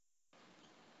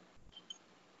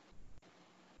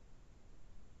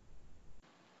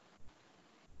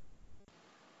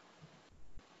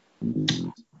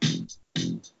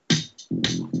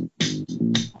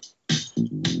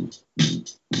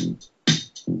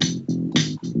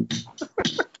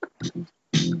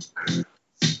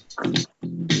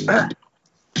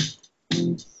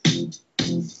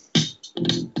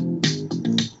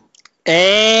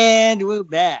And we're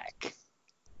back.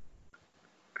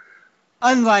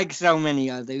 Unlike so many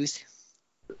others,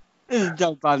 this is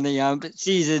Dope on the Ump,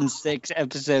 Season 6,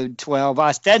 Episode 12,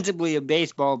 ostensibly a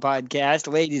baseball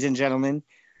podcast, ladies and gentlemen.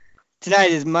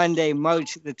 Tonight is Monday,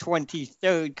 March the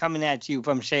 23rd, coming at you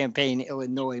from Champaign,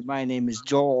 Illinois. My name is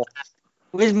Joel.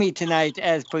 With me tonight,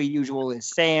 as per usual, is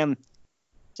Sam.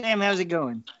 Sam, how's it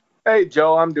going? Hey,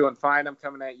 Joe, I'm doing fine. I'm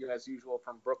coming at you, as usual,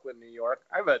 from Brooklyn, New York.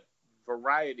 I have a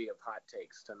variety of hot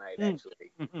takes tonight,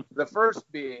 actually. The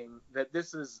first being that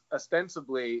this is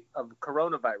ostensibly a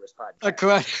coronavirus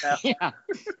podcast.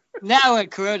 Now a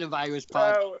coronavirus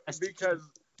podcast. Because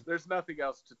there's nothing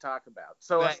else to talk about.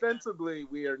 So ostensibly,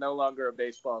 we are no longer a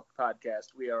baseball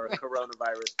podcast. We are a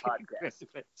coronavirus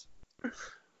podcast.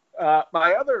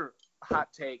 My other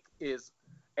hot take is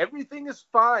everything is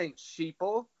fine,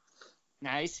 sheeple.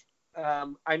 Nice.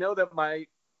 I know that my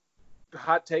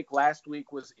hot take last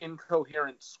week was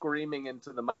incoherent screaming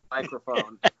into the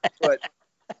microphone, but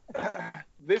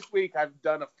this week I've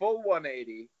done a full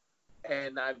 180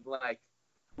 and I've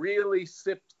really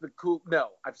sipped the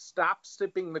I've stopped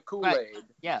sipping the Kool-Aid. Right.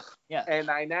 Yeah. And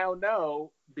I now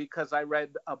know, because I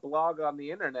read a blog on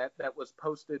the internet that was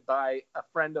posted by a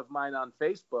friend of mine on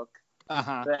Facebook,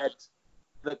 that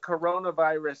the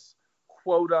coronavirus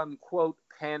quote unquote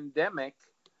pandemic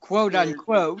quote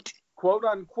unquote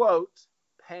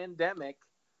pandemic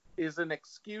is an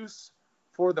excuse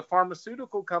for the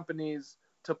pharmaceutical companies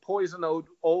to poison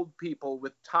old people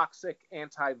with toxic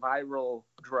antiviral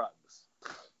drugs.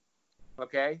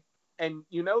 Okay? And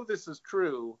you know this is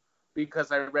true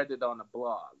because I read it on a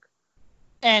blog.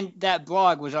 And that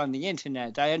blog was on the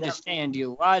internet. I understand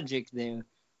your logic there.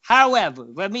 However,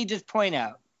 let me just point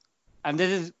out, and this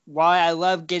is why I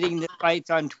love getting the fights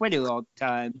on Twitter all the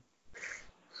time.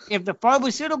 If the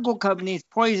pharmaceutical companies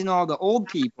poison all the old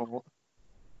people,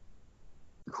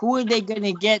 who are they going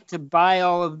to get to buy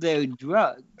all of their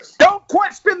drugs? Don't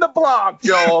question the blog,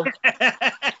 Joel.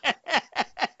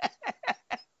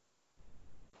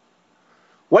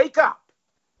 Wake up.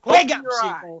 Wake up,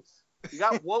 people. You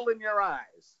got wool in your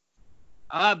eyes.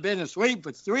 I've been asleep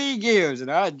for 3 years, and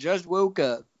I just woke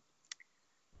up.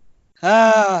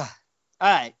 All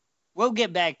right. We'll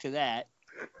get back to that.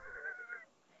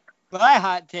 My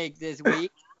hot take this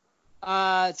week.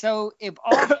 So if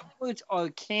all sports are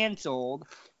canceled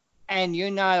and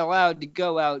you're not allowed to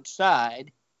go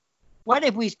outside, what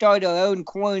if we start our own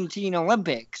quarantine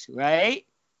Olympics, right?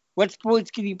 What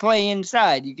sports can you play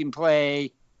inside? You can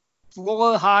play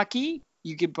floor hockey.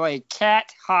 You can play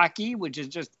cat hockey, which is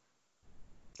just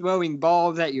throwing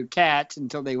balls at your cats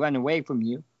until they run away from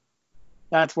you.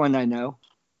 That's one I know.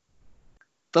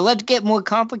 But let's get more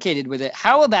complicated with it.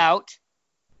 How about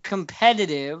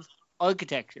competitive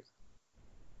architecture?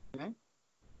 Okay.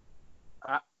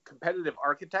 Competitive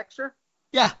architecture?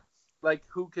 Yeah. Like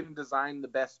who can design the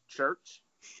best church?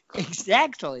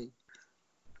 Exactly.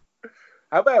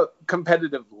 How about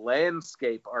competitive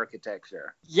landscape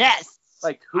architecture? Yes.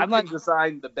 Like who can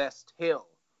design the best hill?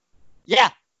 Yeah.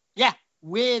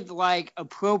 With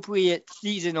appropriate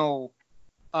seasonal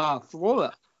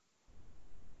flora.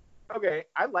 Okay,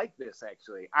 I like this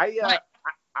actually.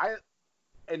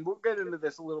 And we'll get into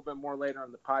this a little bit more later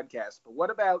on the podcast, but what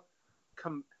about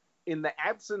in the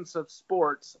absence of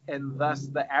sports and thus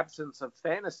the absence of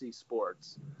fantasy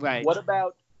sports, right? What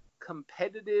about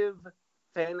competitive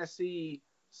fantasy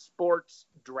sports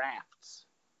drafts?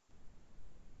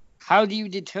 How do you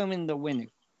determine the winner?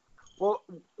 Well,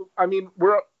 I mean,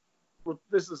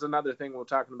 this is another thing we're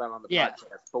talking about on the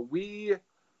podcast, but we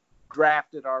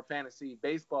drafted our fantasy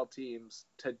baseball teams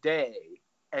today,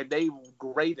 and they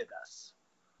graded us.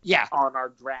 Yeah. On our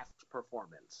draft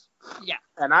performance. Yeah.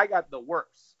 And I got the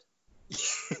worst.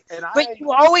 But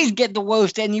you always get the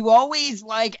worst, and you always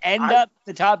end up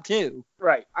the top two.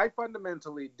 Right. I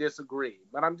fundamentally disagree,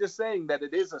 but I'm just saying that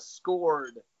it is a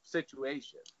scored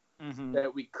situation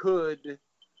that we could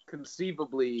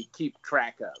conceivably keep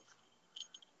track of.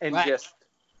 And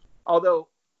although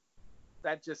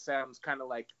that just sounds kind of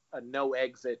like a no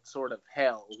exit sort of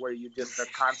hell where you just are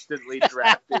constantly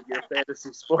drafting your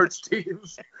fantasy sports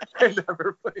teams and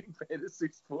never playing fantasy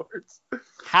sports.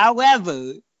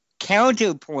 However,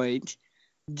 counterpoint,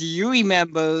 do you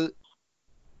remember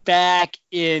back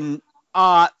in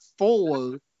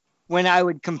 4 when I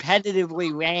would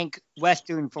competitively rank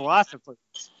Western philosophers?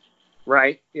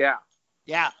 Right, yeah.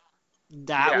 Yeah.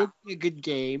 That would be a good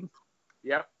game.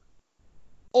 Yep.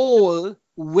 Or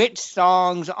which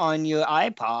songs on your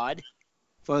iPod,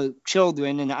 for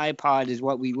children, an iPod is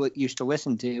what we used to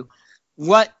listen to,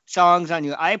 what songs on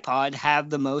your iPod have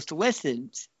the most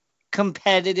listens,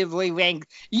 competitively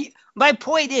ranked. My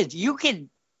point is, you can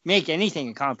make anything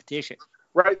a competition.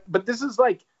 Right, but this is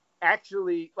like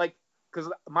actually like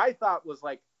because my thought was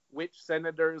like, which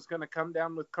senator is going to come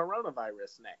down with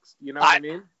coronavirus next? You know what I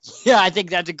mean? Yeah, I think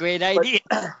that's a great idea.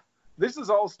 But this is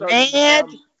all starting Rand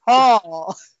to sound...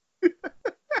 Paul.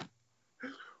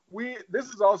 This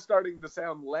is all starting to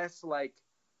sound less like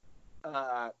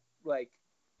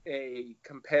a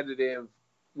competitive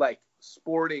like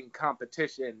sporting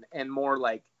competition and more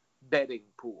like betting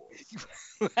pool.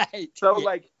 Right. So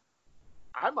like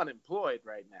I'm unemployed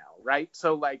right now, right?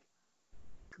 So like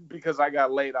because I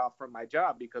got laid off from my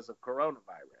job because of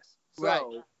coronavirus. So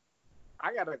right.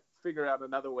 I got to figure out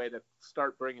another way to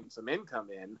start bringing some income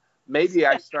in. Maybe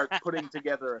I start putting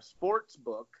together a sports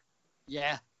book.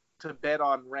 Yeah. To bet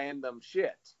on random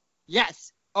shit.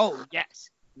 Yes. Oh, yes.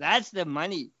 That's the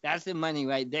money. That's the money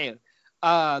right there.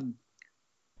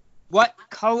 What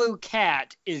color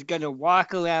cat is going to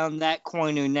walk around that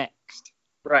corner next?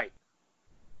 Right.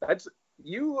 That's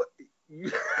you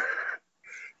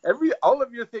all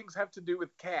of your things have to do with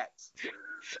cats.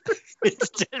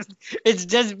 it's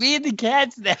just me and the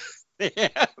cats now.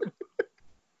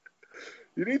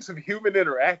 You need some human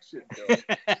interaction, Joe.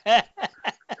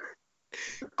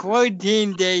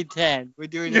 Quarantine day 10. We're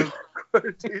doing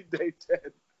quarantine day 10.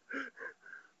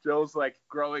 Joe's like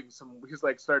he's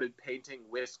like started painting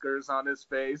whiskers on his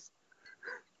face.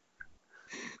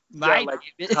 My got,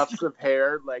 like tufts of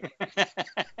hair like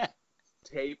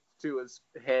taped to his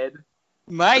head.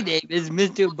 My name is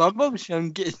Mr.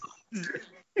 Bumbleshunkin.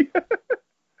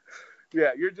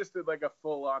 Yeah, you're just in like a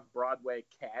full-on Broadway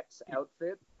Cats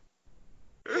outfit.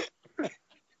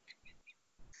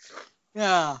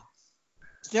 Yeah.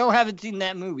 Still haven't seen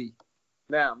that movie.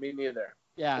 No, me neither.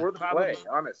 Yeah. Or the play,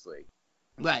 honestly.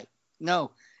 Right.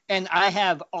 No. And I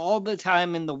have all the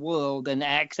time in the world and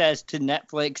access to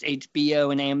Netflix,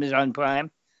 HBO, and Amazon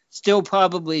Prime. Still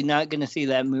probably not going to see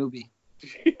that movie.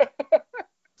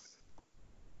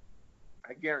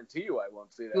 I guarantee you I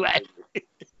won't see that right. movie.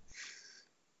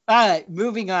 All right,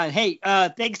 moving on. Hey,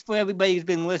 thanks for everybody who's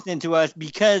been listening to us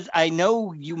because I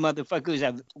know you motherfuckers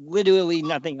have literally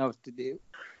nothing else to do.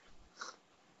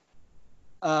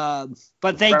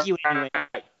 But thank you anyway.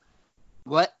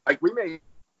 What? Like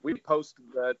we post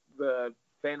the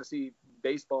fantasy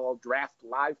baseball draft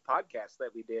live podcast that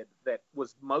we did that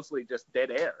was mostly just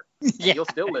dead air. Yeah. You'll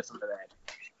still listen to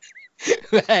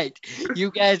that. Right. You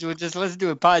guys will just listen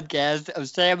to a podcast of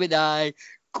Sam and I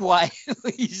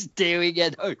quietly staring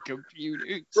at our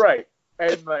computers. Right.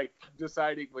 And like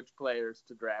deciding which players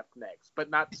to draft next, but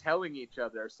not telling each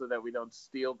other so that we don't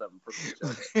steal them from each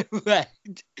other.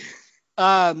 Right.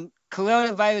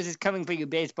 Coronavirus is coming for you,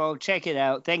 baseball. Check it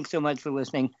out. Thanks so much for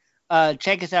listening.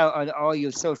 Check us out on all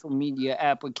your social media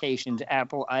applications,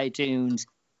 Apple, iTunes,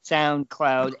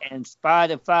 SoundCloud, and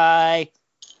Spotify.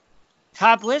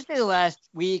 Top listener last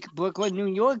week, Brooklyn, New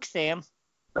York, Sam.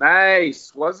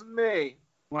 Nice. Wasn't me.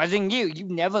 Wasn't you. You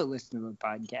never listen to a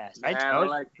podcast. I don't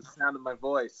like the sound of my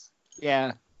voice.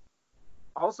 Yeah.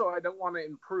 Also, I don't want to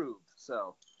improve,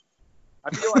 so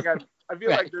I feel like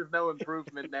like there's no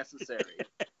improvement necessary.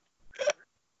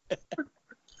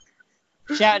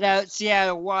 Shout out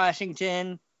Seattle,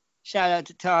 Washington. Shout out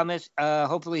to Thomas.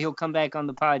 Hopefully he'll come back on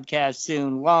the podcast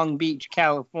soon. Long Beach,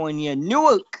 California.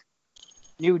 Newark,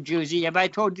 New Jersey. Have I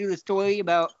told you the story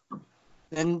about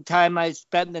the time I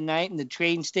spent the night in the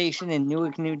train station in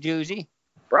Newark, New Jersey?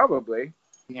 Probably.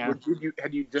 Yeah.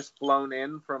 Had you just flown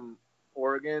in from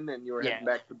Oregon and you were heading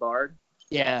back to Bard?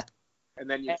 Yeah. And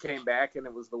then you came back and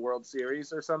it was the World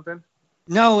Series or something?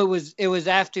 No, it was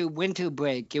after winter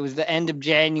break. It was the end of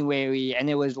January, and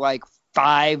it was like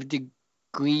 5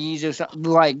 degrees or something.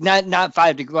 Like not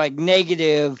 5 degrees, like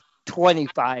negative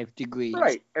 25 degrees.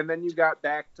 Right, and then you got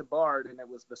back to Bard, and it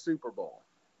was the Super Bowl.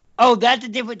 Oh, that's a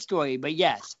different story, but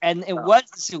yes, and it was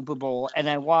the Super Bowl, and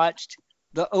I watched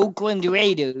the Oakland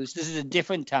Raiders. This is a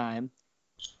different time.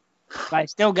 But I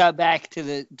still got back to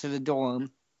the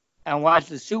dorm and watched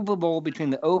the Super Bowl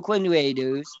between the Oakland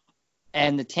Raiders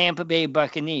and the Tampa Bay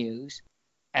Buccaneers,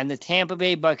 and the Tampa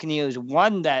Bay Buccaneers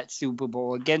won that Super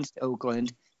Bowl against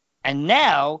Oakland, and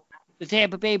now the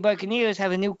Tampa Bay Buccaneers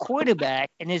have a new quarterback,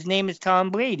 and his name is Tom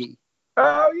Brady.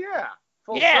 Oh, yeah.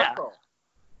 Full circle.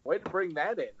 Way to bring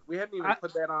that in. We hadn't even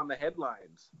put that on the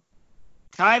headlines.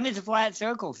 Time is a flat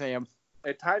circle, Sam.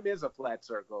 Time is a flat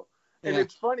circle. And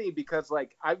it's funny because,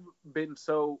 like, I've been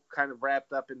so kind of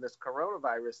wrapped up in this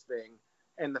coronavirus thing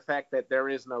and the fact that there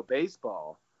is no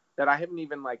baseball that I haven't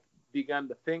even, like, begun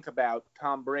to think about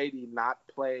Tom Brady not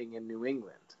playing in New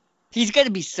England. He's going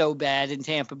to be so bad in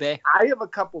Tampa Bay. I have a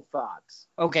couple thoughts.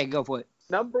 Okay, go for it.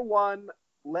 Number one,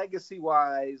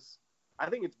 legacy-wise, I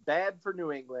think it's bad for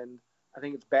New England. I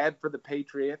think it's bad for the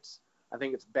Patriots. I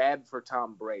think it's bad for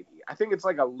Tom Brady. I think it's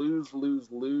like a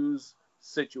lose-lose-lose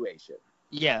situation.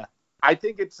 Yeah. I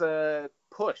think it's a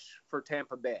push for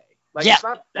Tampa Bay. It's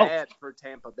not bad for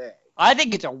Tampa Bay. I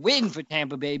think it's a win for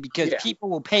Tampa Bay because people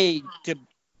will pay to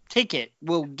ticket,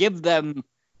 will give them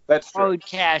hard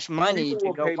cash money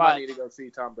to go money to go see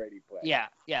Tom Brady play. Yeah.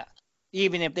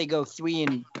 Even if they go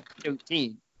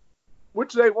 3-13.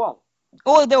 Which they won't.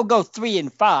 Or they'll go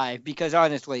 3-5 because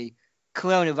honestly,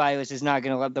 coronavirus is not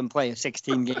going to let them play a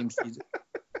 16-game season.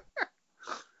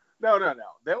 No.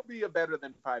 They'll be a better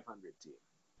than 500 team.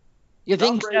 You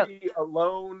Tom think Brady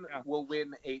alone will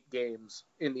win 8 games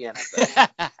in the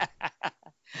NFL.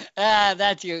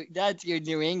 That's your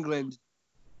New England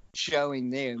showing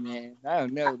there, man. I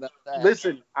don't know about that.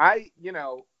 Listen, I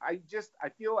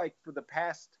feel like for the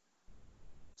past,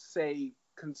 say,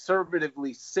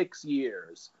 conservatively 6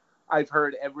 years, I've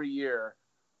heard every year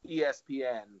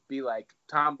ESPN be like,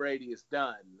 Tom Brady is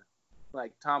done.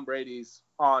 Like, Tom Brady's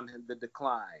on the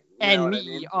decline. And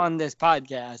me on this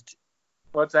podcast.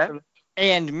 What's that?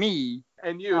 And me.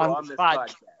 And you on this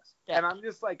podcast. Yeah. And I'm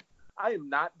just like, I am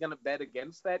not going to bet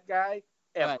against that guy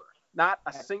ever. Right. Not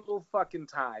a single fucking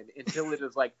time until it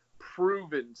is, like,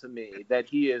 proven to me that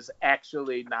he is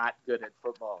actually not good at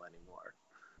football anymore.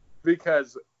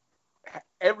 Because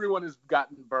everyone has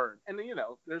gotten burned. And,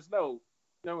 there's no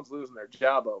one's losing their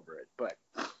job over it. But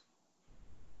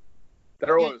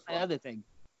they're always another thing.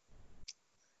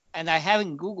 And I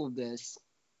haven't Googled this.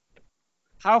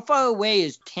 How far away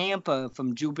is Tampa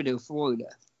from Jupiter, Florida?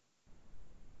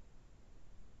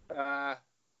 I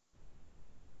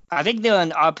think they're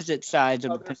on opposite sides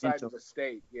of the peninsula. Side of the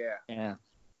state, yeah. Yeah.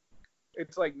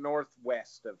 It's like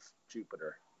northwest of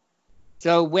Jupiter.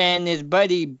 So when his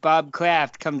buddy Bob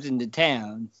Kraft comes into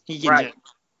town, he can just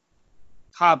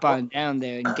hop on down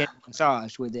there and get a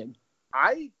massage with him.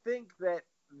 I think that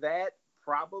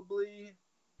probably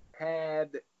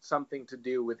had something to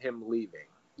do with him leaving.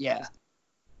 Yeah.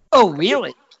 Oh,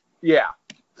 really? Yeah.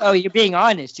 Oh, you're being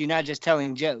honest. You're not just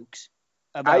telling jokes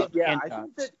about I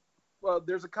think that, well,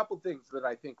 there's a couple things that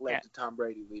I think led to Tom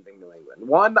Brady leaving New England.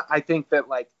 One, I think that,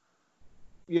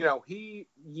 he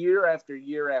year after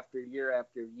year after year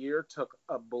after year took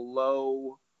a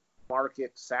below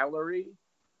market salary.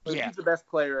 But he's the best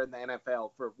player in the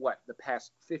NFL for the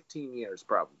past 15 years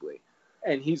probably.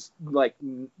 And he's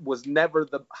was never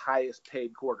the highest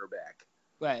paid quarterback.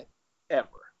 Right. Ever.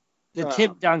 The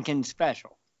Tim Duncan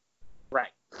special.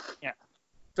 Right. Yeah.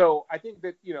 So I think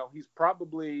that, he's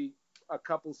probably a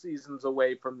couple seasons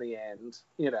away from the end,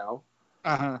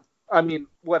 Uh-huh. I mean,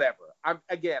 whatever. I'm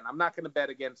not going to bet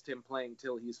against him playing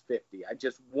till he's 50. I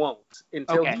just won't.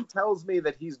 Until he tells me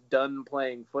that he's done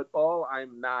playing football,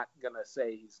 I'm not going to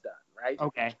say he's done, right?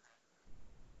 Okay.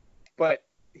 But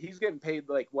he's getting paid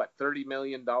 $30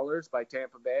 million by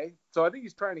Tampa Bay. So I think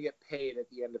he's trying to get paid at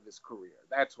the end of his career.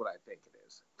 That's what I think it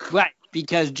is. Right,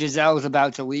 because Gisele's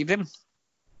about to leave him?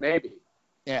 Maybe.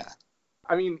 Yeah.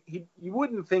 I mean, you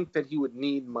wouldn't think that he would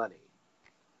need money.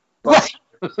 But,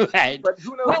 right. But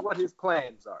who knows what his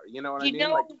plans are? You know what I mean? You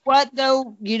know what,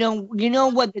 though? You know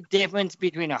what the difference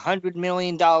between $100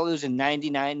 million and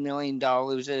 $99 million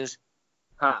is?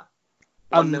 Huh.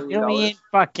 $1 million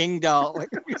fucking dollars.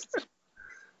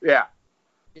 Yeah.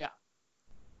 Yeah.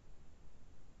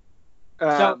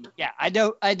 So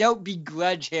I don't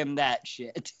begrudge him that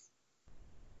shit.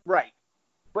 Right.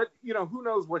 But who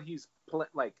knows what he's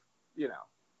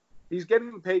he's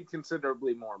getting paid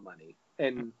considerably more money,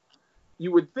 and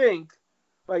you would think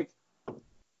I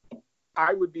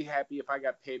would be happy if I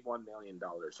got paid $1 million,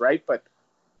 right? But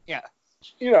yeah,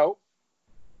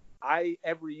 I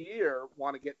every year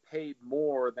want to get paid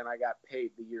more than I got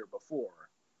paid the year before.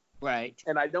 Right.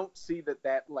 And I don't see that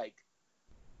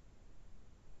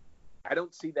I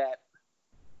don't see that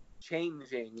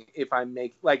changing if I'm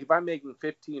making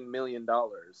 $15 million.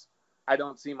 I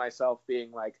don't see myself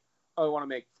being I want to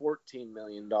make $14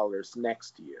 million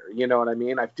next year. You know what I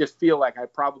mean? I just feel like I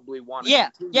probably want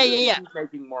to keep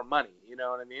making more money. You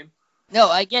know what I mean? No,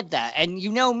 I get that. And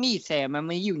you know me, Sam, I'm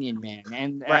a union man,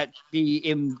 and that's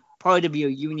part of your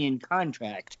union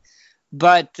contract.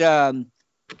 But Aaron's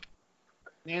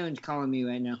calling me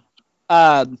right now.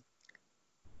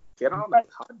 Get on the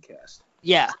podcast.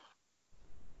 Yeah.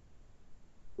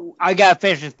 I got to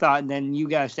finish this thought, and then you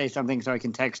got to say something so I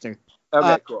can text her.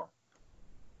 Okay, cool.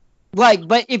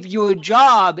 But if your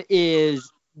job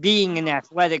is being an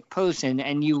athletic person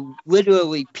and you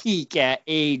literally peak at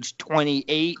age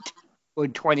 28 or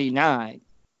 29,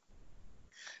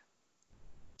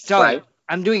 So right.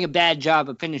 I'm doing a bad job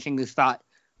of finishing this thought.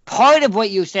 Part of what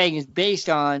you're saying is based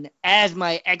on, as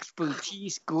my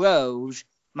expertise grows,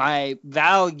 my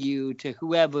value to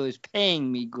whoever is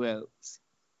paying me grows.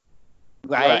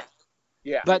 Right?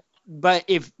 Yeah. But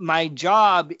if my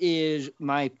job is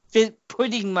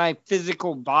putting my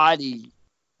physical body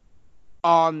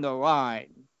on the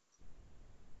line,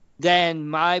 then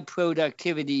my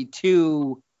productivity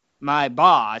to my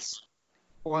boss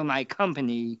or my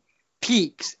company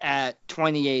peaks at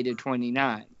 28 or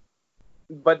 29.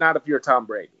 But not if you're Tom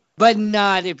Brady. But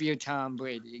not if you're Tom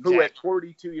Brady. Exactly. Who at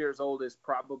 42 years old is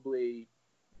probably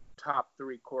top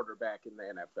 3 quarterback in the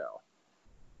NFL.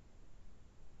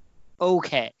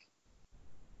 Okay.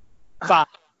 Fine.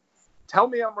 Tell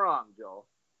me I'm wrong, Joel.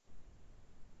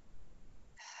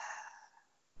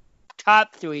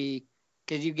 Top 3,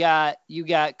 because you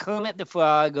got Kermit the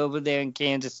Frog over there in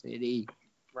Kansas City.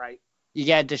 Right. You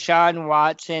got Deshaun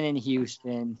Watson in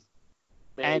Houston.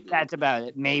 Maybe. And that's about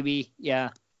it. Maybe, yeah.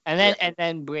 And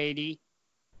then Brady.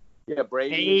 Yeah,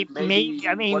 Brady. Maybe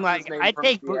I mean, what's his name I from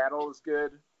take Seattle is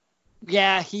good.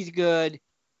 Yeah, he's good.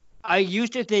 I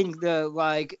used to think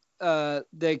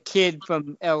the kid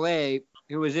from L.A.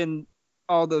 who was in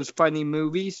all those funny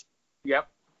movies. Yep.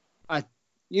 I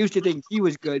used to think he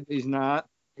was good, but he's not.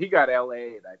 He got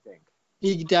LA'd, I think.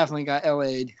 He definitely got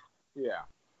LA'd. Yeah.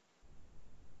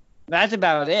 That's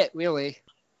about it, really.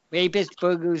 Rapist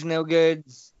Burger's no good.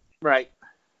 Right.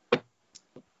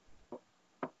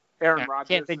 Aaron Rodgers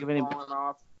can't think is of any. falling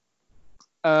off.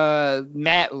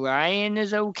 Matt Ryan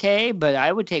is okay, but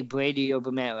I would take Brady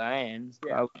over Matt Ryan.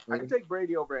 Yeah, I could take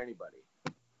Brady over anybody.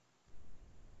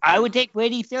 I would take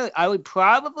Brady third. I would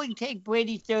probably take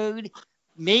Brady third.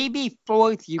 Maybe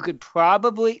fourth. You could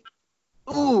probably.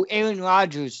 Ooh, Aaron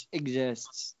Rodgers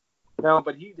exists. No,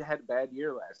 but he had a bad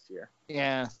year last year.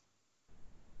 Yeah.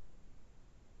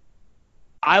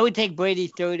 I would take Brady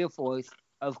third or fourth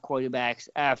of quarterbacks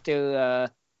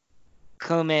after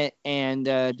Kermit and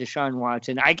Deshaun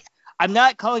Watson. I'm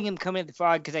not calling him Kermit the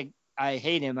Frog because I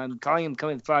hate him. I'm calling him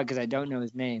Kermit the Frog because I don't know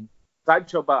his name.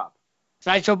 Sideshow Bob.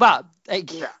 Sideshow Bob.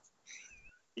 Yeah.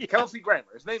 Kelsey Grammer.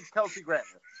 His name's Kelsey Grammer.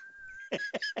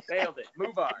 Nailed it.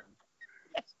 Move on.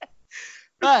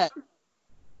 But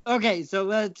okay, so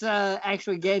let's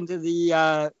actually get into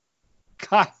the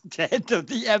content of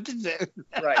the episode.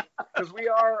 Right, because we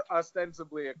are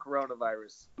ostensibly a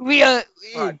coronavirus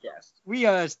podcast. We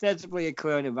are ostensibly a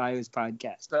coronavirus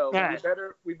podcast. So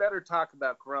we better talk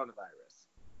about coronavirus.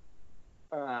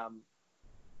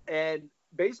 And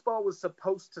baseball was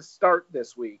supposed to start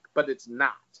this week, but it's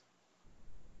not.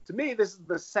 To me, this is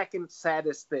the second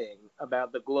saddest thing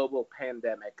about the global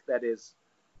pandemic that is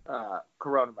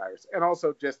coronavirus. And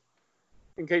also, just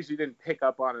in case you didn't pick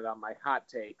up on it on my hot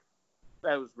take,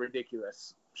 that was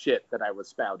ridiculous shit that I was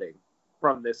spouting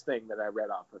from this thing that I read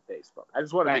off of Facebook. I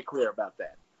just want to be clear about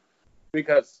that.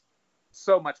 Because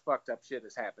so much fucked up shit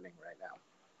is happening right now.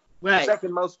 Right. The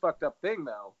second most fucked up thing,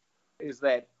 though, is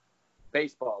that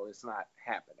baseball is not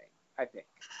happening, I think.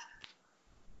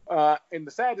 And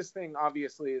the saddest thing,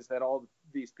 obviously, is that all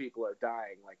these people are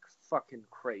dying like fucking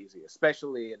crazy,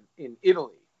 especially in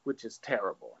Italy, which is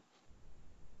terrible.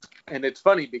 And it's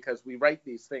funny because we write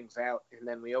these things out and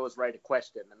then we always write a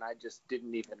question, and I just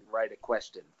didn't even write a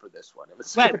question for this one. It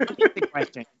was what is the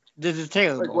question? This is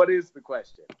terrible. Like, what is the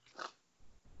question?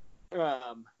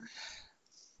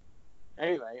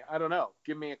 Anyway, I don't know.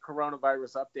 Give me a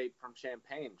coronavirus update from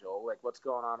Champaign, Joel. Like, what's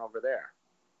going on over there?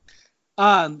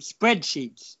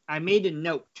 Spreadsheets. I made a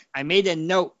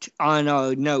note on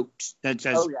our notes that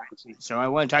says spreadsheets. So I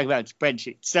want to talk about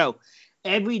spreadsheets. So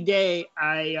every day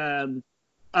I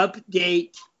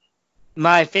update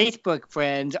my Facebook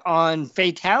friends on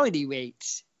fatality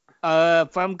rates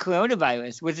from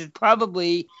coronavirus, which is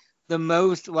probably the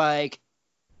most what's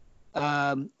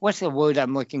the word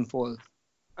I'm looking for?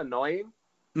 Annoying?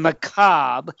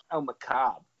 Macabre. Oh,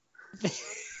 macabre.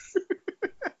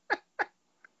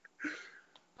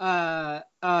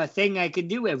 Thing I could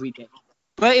do every day.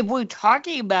 But if we're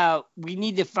talking about we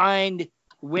need to find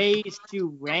ways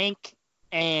to rank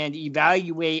and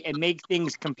evaluate and make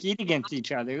things compete against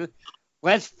each other,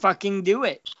 let's fucking do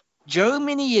it.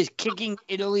 Germany is kicking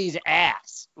Italy's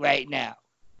ass right now.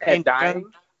 And dying?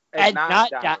 And not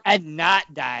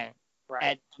dying. Right.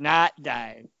 And not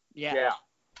dying. Yeah.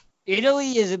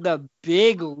 Italy is the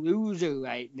big loser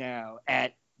right now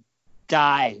at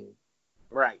dying.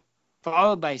 Right.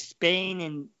 Followed by Spain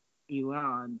and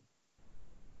Iran.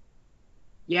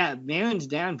 Yeah, Marin's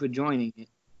down for joining it.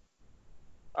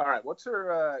 All right, what's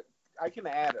her? I can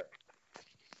add her.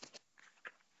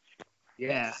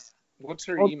 Yeah. What's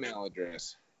her email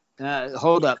address?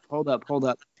 Hold up.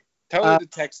 Tell her to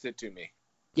text it to me.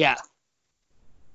 Yeah.